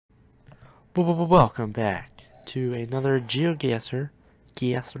Welcome back to another Geoguessr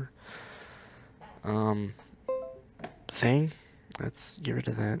um thing. Let's get rid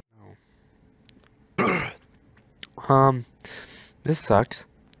of that. This sucks.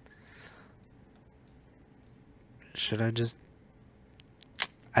 Should I just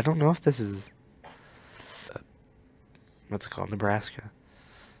I don't know if this is what's it called? Nebraska.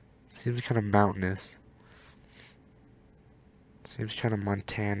 Seems kind of mountainous. Seems kind of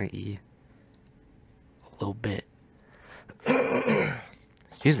Montana-y. A little bit.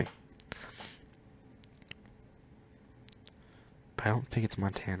 Excuse me. But I don't think it's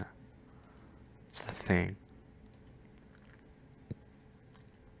Montana. It's the thing.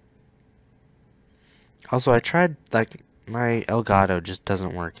 Also, I tried, like, my Elgato just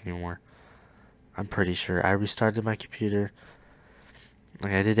doesn't work anymore. I'm pretty sure. I restarted my computer.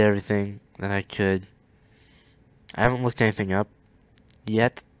 Like, I did everything that I could. I haven't looked anything up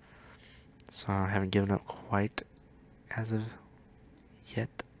yet. So I haven't given up quite as of yet.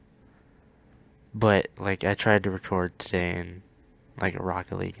 But, like, I tried to record today in, like, a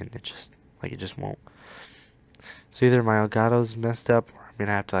Rocket League, and it just won't. So either my Elgato's messed up, or I'm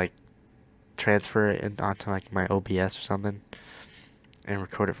gonna have to, like, transfer it onto, like, my OBS or something, and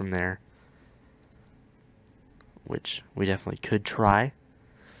record it from there. Which we definitely could try.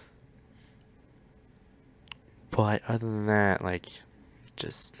 But other than that, like,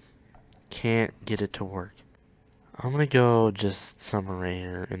 just can't get it to work. I'm gonna go just somewhere right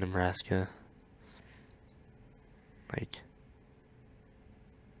here in Nebraska. Like,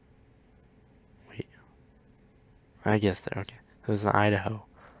 wait. I guess there, okay. It was in Idaho.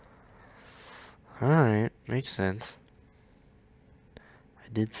 Alright, makes sense. I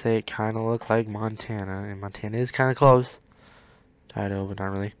did say it kind of looked like Montana, and Montana is kind of close to Idaho, but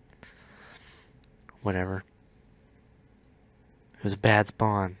not really. Whatever. It was a bad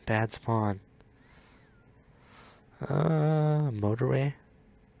spawn. Bad spawn. Motorway?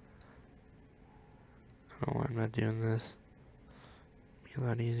 I don't know why I'm not doing this. Be a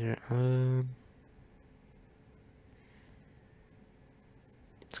lot easier.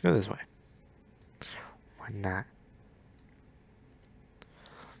 Let's go this way. Why not?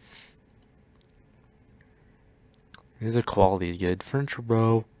 The quality is good. Furniture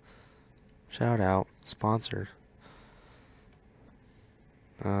Row. Shout out. Sponsored.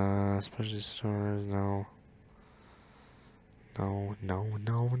 Specialty stores, no. No.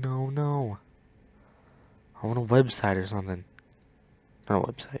 I want a website or something. Not a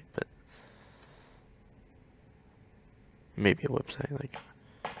website, but maybe a website, like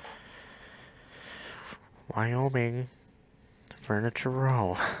Wyoming Furniture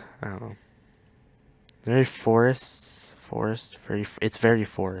Row. I don't know. Very it's very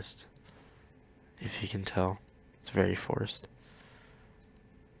forest. If you can tell. It's very forest.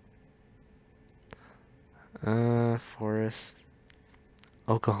 Forest.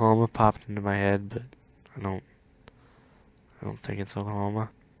 Oklahoma popped into my head, but I don't think it's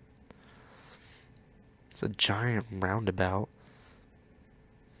Oklahoma. It's a giant roundabout.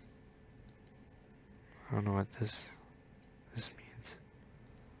 I don't know what this means.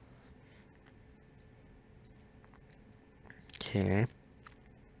 Okay.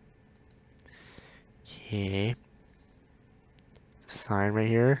 Sign right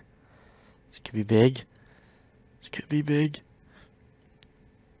here. This could be big.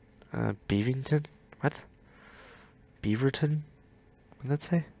 Beavington? What? Beaverton? What did that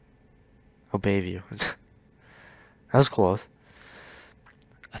say? Oh, Bayview. That was close.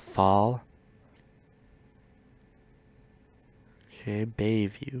 Athol. Okay,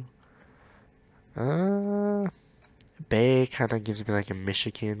 Bayview. Bay kind of gives me like a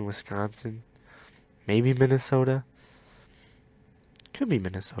Michigan, Wisconsin. Maybe Minnesota. Could be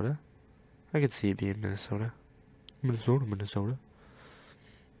Minnesota. I could see it being Minnesota. Minnesota.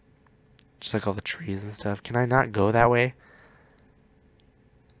 Just like all the trees and stuff. Can I not go that way?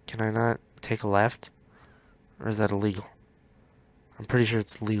 Can I not take a left? Or is that illegal? I'm pretty sure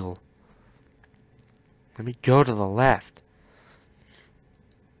it's legal. Let me go to the left.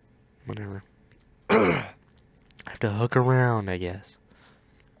 Whatever. I have to hook around, I guess.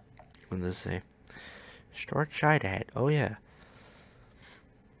 What does this say? Historic Shidehead. Oh, yeah.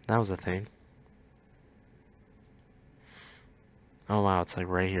 That was a thing. Oh, wow. It's like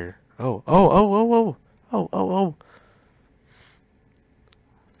right here. Oh.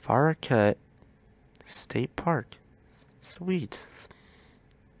 Faracut State Park. Sweet.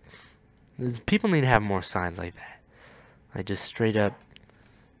 People need to have more signs like that. Like just straight up,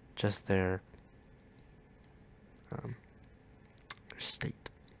 just their state.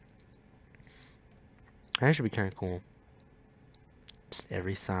 That should be kind of cool. Just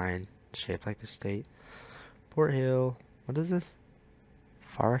every sign shaped like the state. Port Hill. What is this?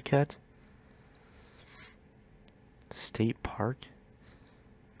 Farragut? State Park?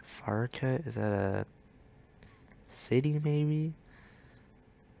 Farragut? Is that a city maybe?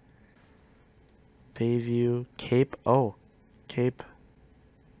 Bayview. Cape. Oh. Cape.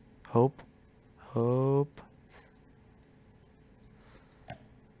 Hope. Hope.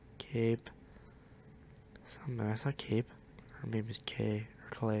 Cape. Something. I saw Cape. Or maybe it's K. Or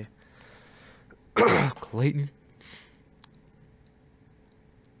Clay. Clayton.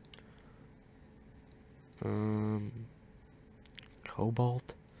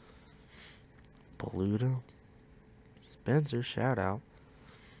 Cobalt. Beluda. Spencer, shout out.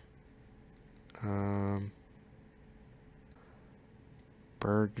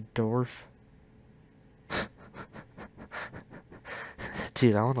 Bergdorf.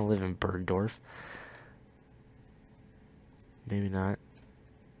 Dude, I want to live in Bergdorf. Maybe not.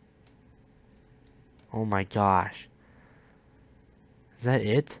 Oh my gosh. Is that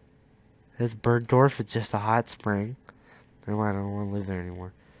it? That's Bergdorf. It's just a hot spring. Never mind, I don't want to live there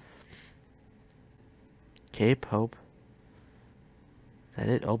anymore. Cape Hope. Is that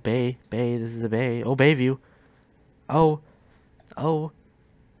it? Oh, Bay. Bay. This is a bay. Oh, Bayview. Oh. Oh.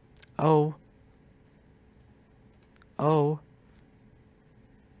 Oh. Oh.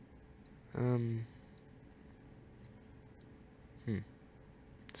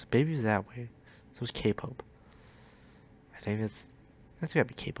 So Bayview's that way. So it's Cape Hope. I think that's gotta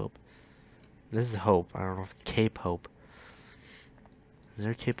be Cape Hope. This is Hope. I don't know if it's Cape Hope. Is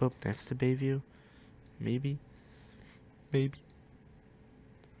there Cape Hope next to Bayview? Maybe. Maybe.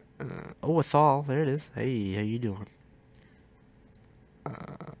 Oh, Athol. There it is. Hey, how you doing?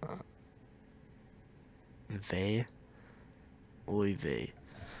 Vey. Oy vey.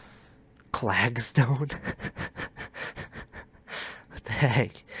 Clagstone. What the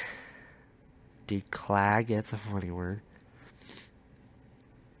heck? Dude, clag, that's a funny word.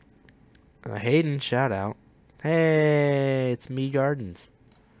 Hayden, shout out. Hey, it's Me Gardens.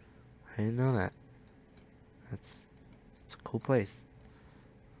 I didn't know that. It's a cool place.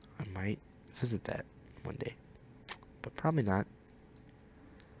 I might visit that one day. But probably not.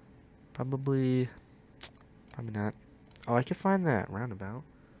 Probably not. Oh, I could find that roundabout.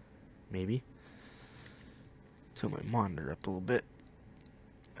 Maybe. Tilt my monitor up a little bit.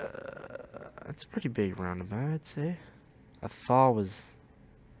 That's a pretty big roundabout, I'd say. I thought was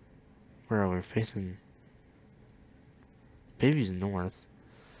where we were facing. Bayview's north.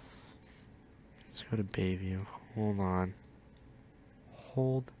 Let's go to Bayview. Hold on.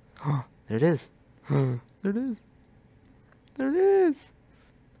 Hold. There it is. There it is. There it is.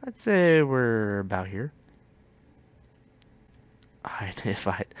 I'd say we're about here.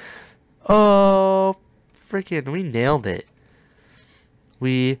 Identified. Oh, freaking! We nailed it.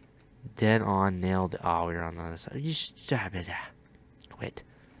 We dead on nailed it. Oh, we were on the other side. You stop it. Quit.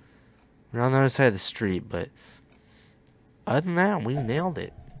 We're on the other side of the street, but other than that, we nailed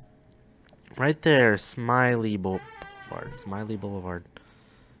it. Right there, Smiley Boulevard. Smiley Boulevard.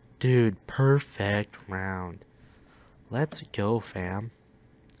 Dude, perfect round. Let's go, fam.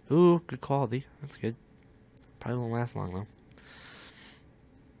 Ooh, good quality. That's good. Probably won't last long, though.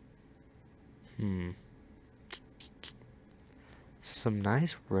 Some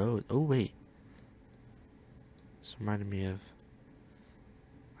nice roads. Oh, wait. This reminded me of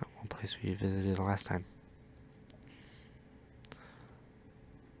that one place we visited last time.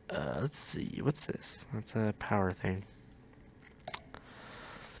 Let's see. What's this? That's a power thing.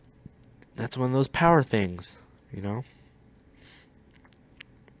 That's one of those power things, you know?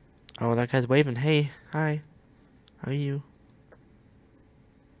 Oh, that guy's waving. Hey, hi. How are you?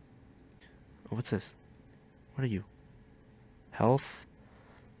 Oh, what's this? What are you? Health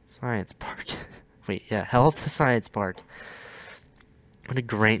Science Park. Wait, yeah, Health Science Park. What a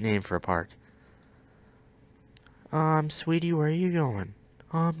great name for a park. Sweetie, where are you going?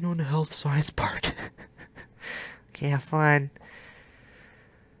 I'm going to Health Science Park. Okay, have fun.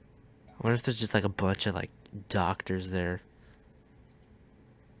 I wonder if there's just like a bunch of like doctors there.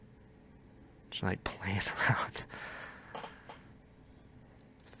 Just like playing around.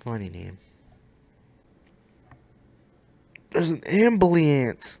 It's a funny name. There's an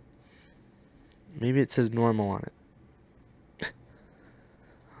ambulance. Maybe it says normal on it.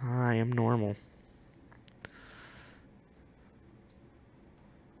 Hi, I'm normal.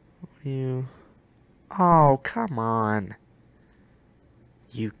 You. Oh, come on.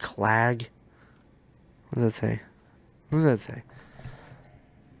 You clag. What does that say? What does that say?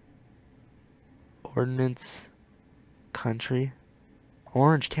 Ordinance Country.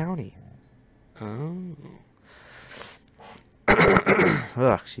 Orange County. Oh.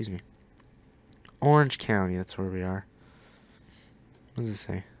 Ugh, excuse me. Orange County, that's where we are. What does it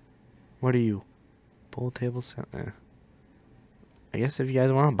say? What are you? Pool table set there. I guess if you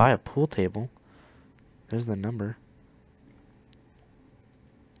guys want to buy a pool table, there's the number.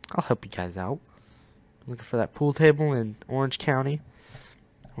 I'll help you guys out. I'm looking for that pool table in Orange County.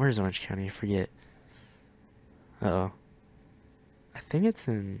 Where's Orange County? I forget. Uh-oh. I think it's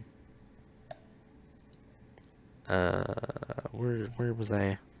in... where was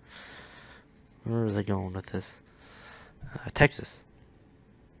I? Where was I going with this? Texas.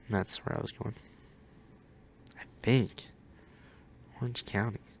 That's where I was going. I think. Orange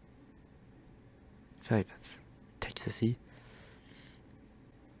County. I feel like that's Texas-y.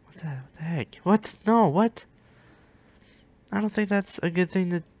 What the heck? What? No, what? I don't think that's a good thing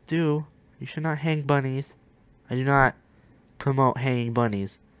to do. You should not hang bunnies. I do not promote hanging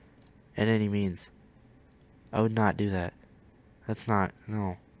bunnies at any means. I would not do that. That's not,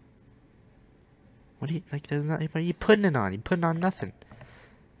 no. What do you, like, there's not, what are you putting it on? You're putting on nothing.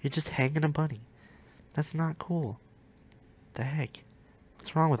 You're just hanging a bunny. That's not cool. What the heck?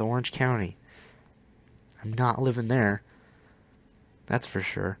 What's wrong with Orange County? I'm not living there. That's for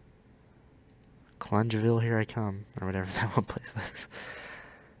sure. Clungeville, here I come. Or whatever that one place was.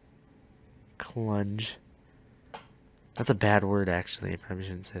 Clunge. That's a bad word, actually. I probably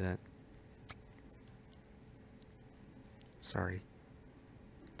shouldn't say that. Sorry.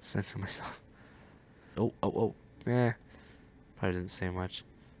 Censor myself. Oh. Eh. Probably didn't say much.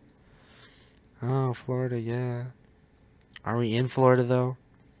 Oh, Florida, yeah. Are we in Florida, though?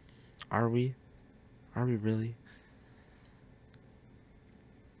 Are we? Are we really?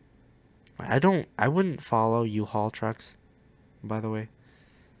 I wouldn't follow U-Haul trucks, by the way.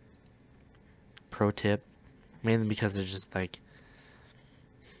 Pro tip. Mainly because they're just like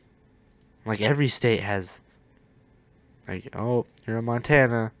every state has, like, oh, you're in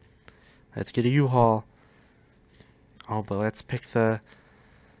Montana, let's get a U-Haul. Oh, but let's pick the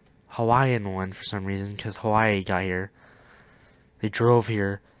Hawaiian one for some reason, because Hawaii got here. They drove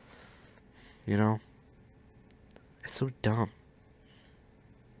here. You know? It's so dumb.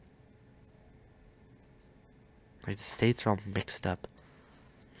 Like, the states are all mixed up.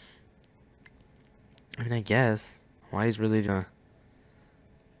 I mean, I guess Hawaii's really the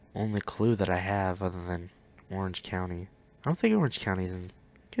only clue that I have other than Orange County. I don't think Orange County's in.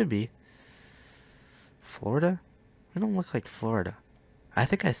 Could be. Florida? We don't look like Florida. I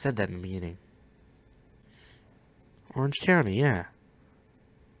think I said that in the beginning. Orange County, yeah.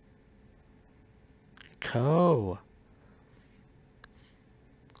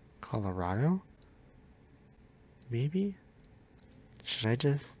 Colorado? Maybe? Should I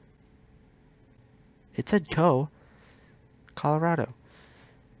just... It said Colorado.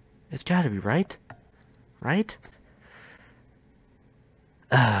 It's gotta be, right? Right?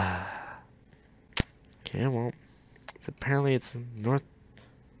 Okay, well, apparently it's North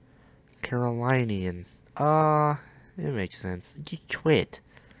Carolinian. It makes sense. You quit.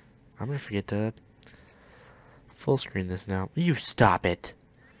 I'm gonna forget to full screen this now. You stop it.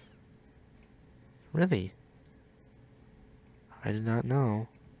 Really? I did not know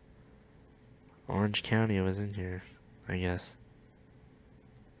Orange County was in here, I guess.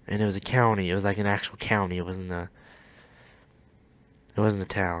 And it was a county. It was like an actual county. It wasn't a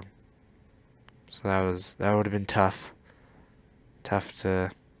town. So that would have been tough. Tough to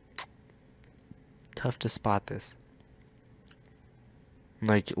spot this.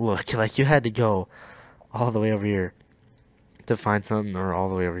 Like, look, like you had to go all the way over here to find something, or all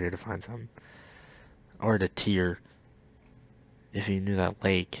the way over here to find something. Or to tier if you knew that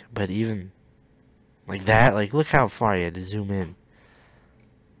lake. But even like that, like, look how far you had to zoom in.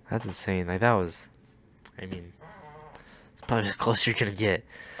 That's insane. Like, that was, I mean, it's probably as close you're gonna get.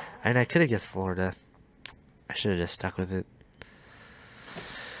 And I could have guessed Florida. I should have just stuck with it.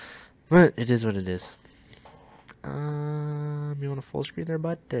 But it is what it is. You want a full screen there,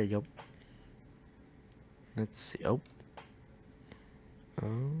 bud? There you go. Let's see. Oh,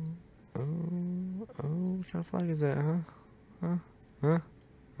 what kind of flag is that, huh?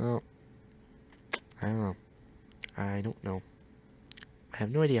 Oh, I don't know. I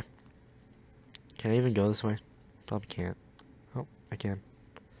have no idea. Can I even go this way? Probably can't. Oh, I can.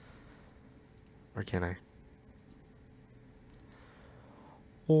 Or can I?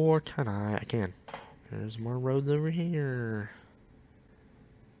 Or can I? I can. There's more roads over here.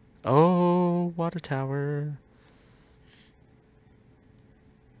 Oh, water tower.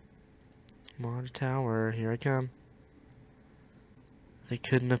 Water tower, here I come. They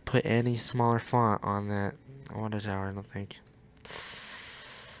couldn't have put any smaller font on that water tower, I don't think.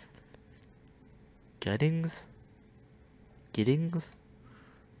 Giddings?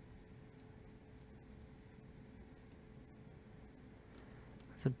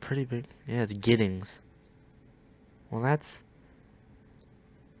 It's a pretty big... Yeah, it's Giddings. Well, that's...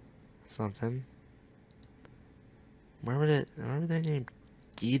 something. Where would they name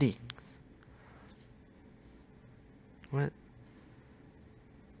Giddings? What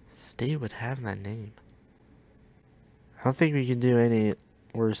state would have that name? I don't think we can do any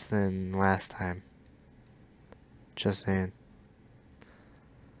worse than last time. Just saying.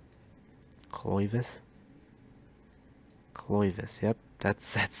 Clovis? Clovis, yep.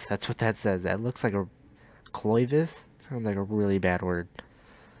 That's what that says. That looks like a Clovis? Sounds like a really bad word.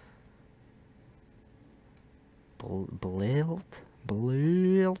 Blilt?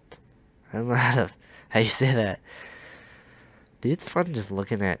 Blilt? I don't know how you say that. Dude, it's fun just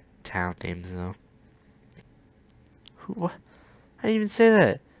looking at town names though. What? How do you even say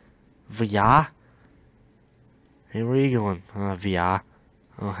that? Via? Hey, where are you going? Via.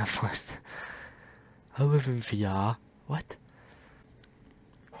 Oh, have fun. I live in Via. What?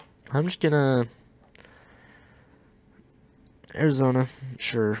 I'm just gonna... Arizona,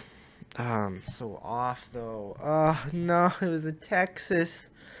 sure. So off though. Oh, no, it was in Texas.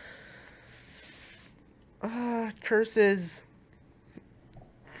 Curses.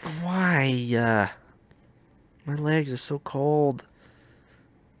 Why? My legs are so cold.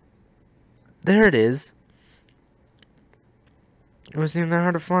 There it is. It wasn't even that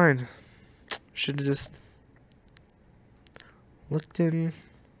hard to find. Should have just looked in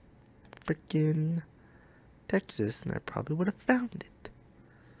freaking Texas and I probably would have found it.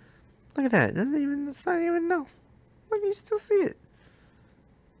 Look at that. It's not even, no. Look, you still see it.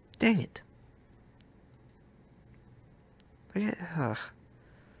 Dang it. Look at, ugh.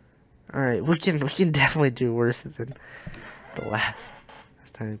 Alright, we can definitely do worse than the last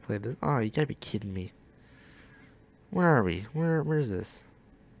time we played this. Oh, you gotta be kidding me. Where are we? Where's this?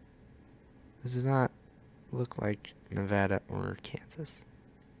 This does not look like Nevada or Kansas.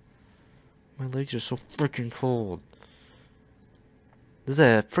 My legs are so freaking cold. There's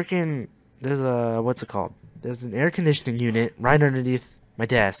a, what's it called? There's an air conditioning unit right underneath my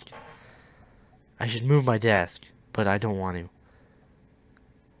desk. I should move my desk, but I don't want to.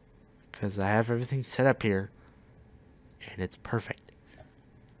 Because I have everything set up here, and it's perfect.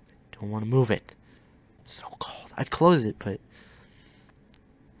 Don't want to move it. It's so cold. I'd close it, but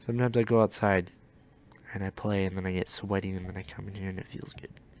sometimes I go outside, and I play, and then I get sweaty, and then I come in here, and it feels good.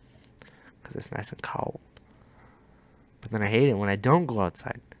 Because it's nice and cold. But then I hate it when I don't go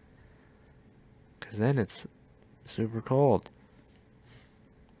outside. Because then it's super cold.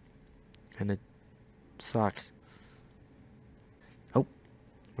 And it sucks. Oh.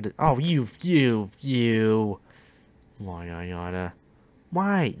 Oh, you. Why?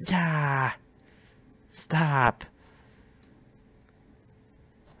 Why? Yeah. Stop.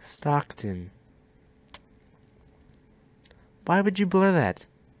 Stockton. Why would you blur that?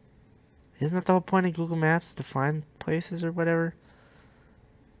 Isn't that the whole point of Google Maps, to find places or whatever?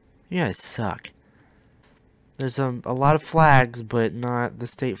 You guys suck. There's a lot of flags, but not the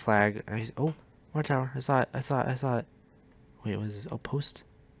state flag. Oh, water tower. I saw it. Wait, what is this? Oh, post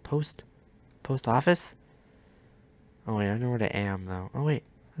office? Oh wait, I know where I am though. Oh wait,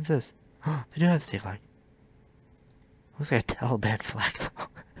 what's this? Oh, they do have the state flag. Looks like a Taliban flag though.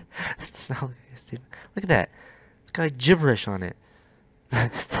 It's not like a state flag. Look at that. It's got like gibberish on it.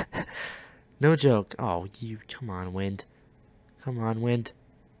 No joke. Oh, you, come on, wind. Come on, wind.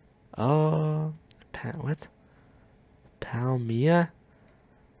 Oh, what? Palmia?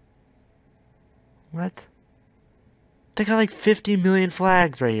 What? They got like 50 million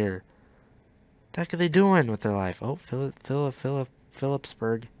flags right here. What the heck are they doing with their life? Oh,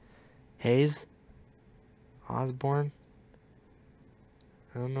 Phillipsburg. Hayes? Osborne?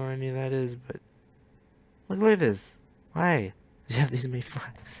 I don't know where any of that is, but... Look at this. Why? You have these many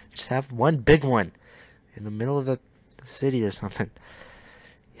flags. Just have one big one in the middle of the city or something.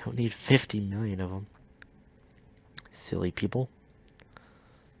 You don't need 50 million of them. Silly people.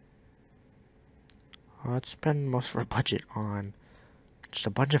 Let's spend most of our budget on just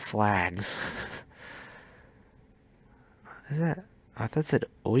a bunch of flags. Is that? I thought it said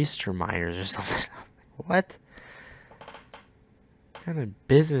Oyster Myers or something. What? What kind of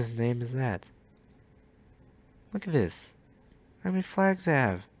business name is that? Look at this. How many flags I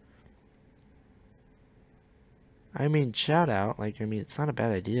have? I mean, shout out. Like, I mean, it's not a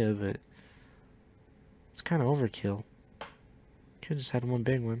bad idea, but it's kind of overkill. Could just had one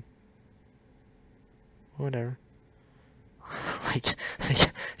big one. Whatever. Like,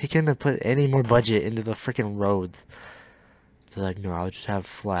 he couldn't have put any more budget into the freaking roads. It's like, no, I'll just have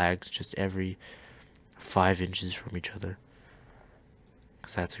flags just every 5 inches from each other.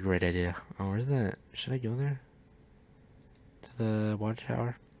 Because that's a great idea. Oh, where's that? Should I go there? to the water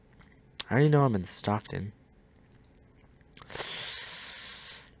tower. I already know I'm in Stockton.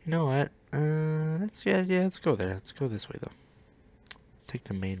 You know what? Let's let's go there. Let's go this way though. Let's take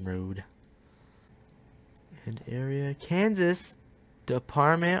the main road. And area Kansas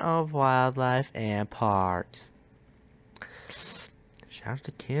Department of Wildlife and Parks. Shout out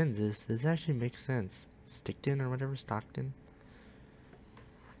to Kansas. This actually makes sense. Stickton or whatever, Stockton.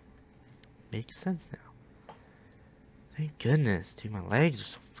 Makes sense now. Thank goodness, dude. My legs are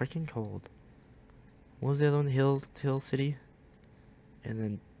so freaking cold. What was the other one? Hill City? And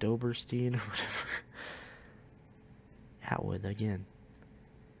then Doberstein or whatever. Atwood again.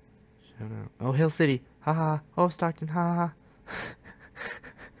 Shout out. Oh, Hill City. Haha. Oh, Stockton. Haha.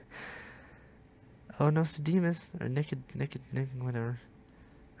 Oh, no, Sedemus. Or naked, whatever.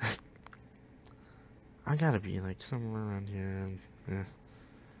 I gotta be like somewhere around here. Yeah.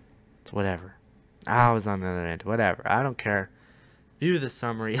 It's whatever. I was on the other end. Whatever. I don't care. View the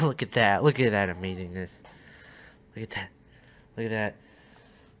summary. Look at that. Look at that amazingness. Look at that. Look at that.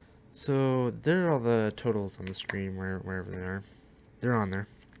 So there are all the totals on the screen wherever they are. They're on there.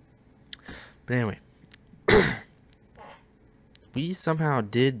 But anyway, we somehow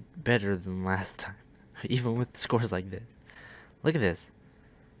did better than last time, even with scores like this. Look at this.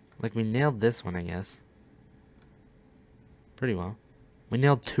 Like we nailed this one, I guess. Pretty well. We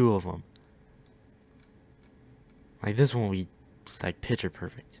nailed 2 of them. Like this one, we like picture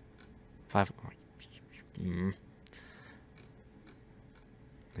perfect. 5.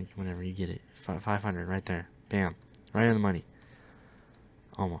 Like whenever you get it, 500 right there, bam, right on the money.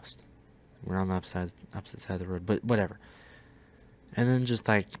 Almost. We're on the opposite side of the road, but whatever. And then just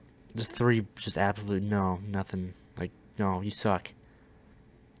 3, just absolute no, nothing. Like no, you suck.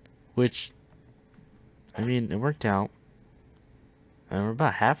 Which, I mean, it worked out. And we're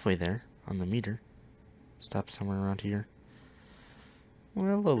about halfway there on the meter. Stop somewhere around here.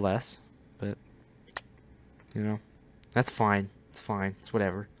 Well, a little less, but you know, that's fine. It's fine. It's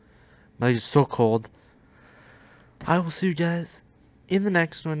whatever. My legs are so cold. I will see you guys in the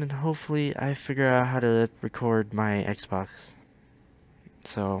next one, and hopefully I figure out how to record my Xbox.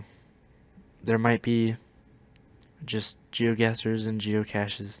 So there might be just Geoguessrs and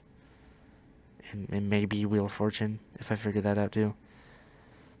geocaches, and maybe Wheel of Fortune if I figure that out too.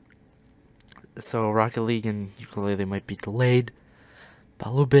 So Rocket League and Ukulele might be delayed by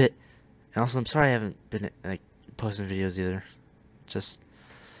a little bit. And also, I'm sorry I haven't been like posting videos either. Just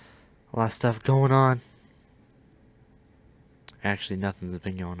a lot of stuff going on. Actually, nothing's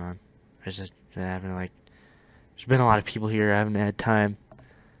been going on. I just haven't there's been a lot of people here. I haven't had time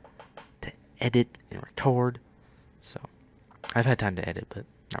to edit and record. So I've had time to edit, but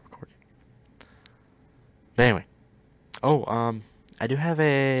not record. But anyway, I do have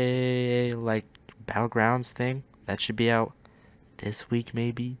a Battlegrounds thing that should be out this week,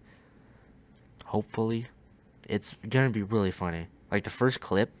 maybe. Hopefully, it's gonna be really funny. Like the first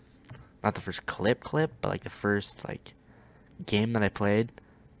clip, not the first clip, but like the first game that I played,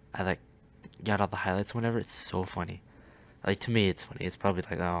 I got all the highlights. Whenever it's so funny. Like to me, it's funny. It's probably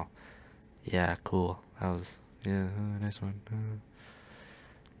like, oh, yeah, cool. That was nice one.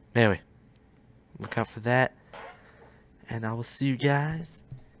 Anyway, look out for that. And I will see you guys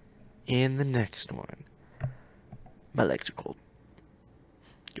in the next one. My legs are cold.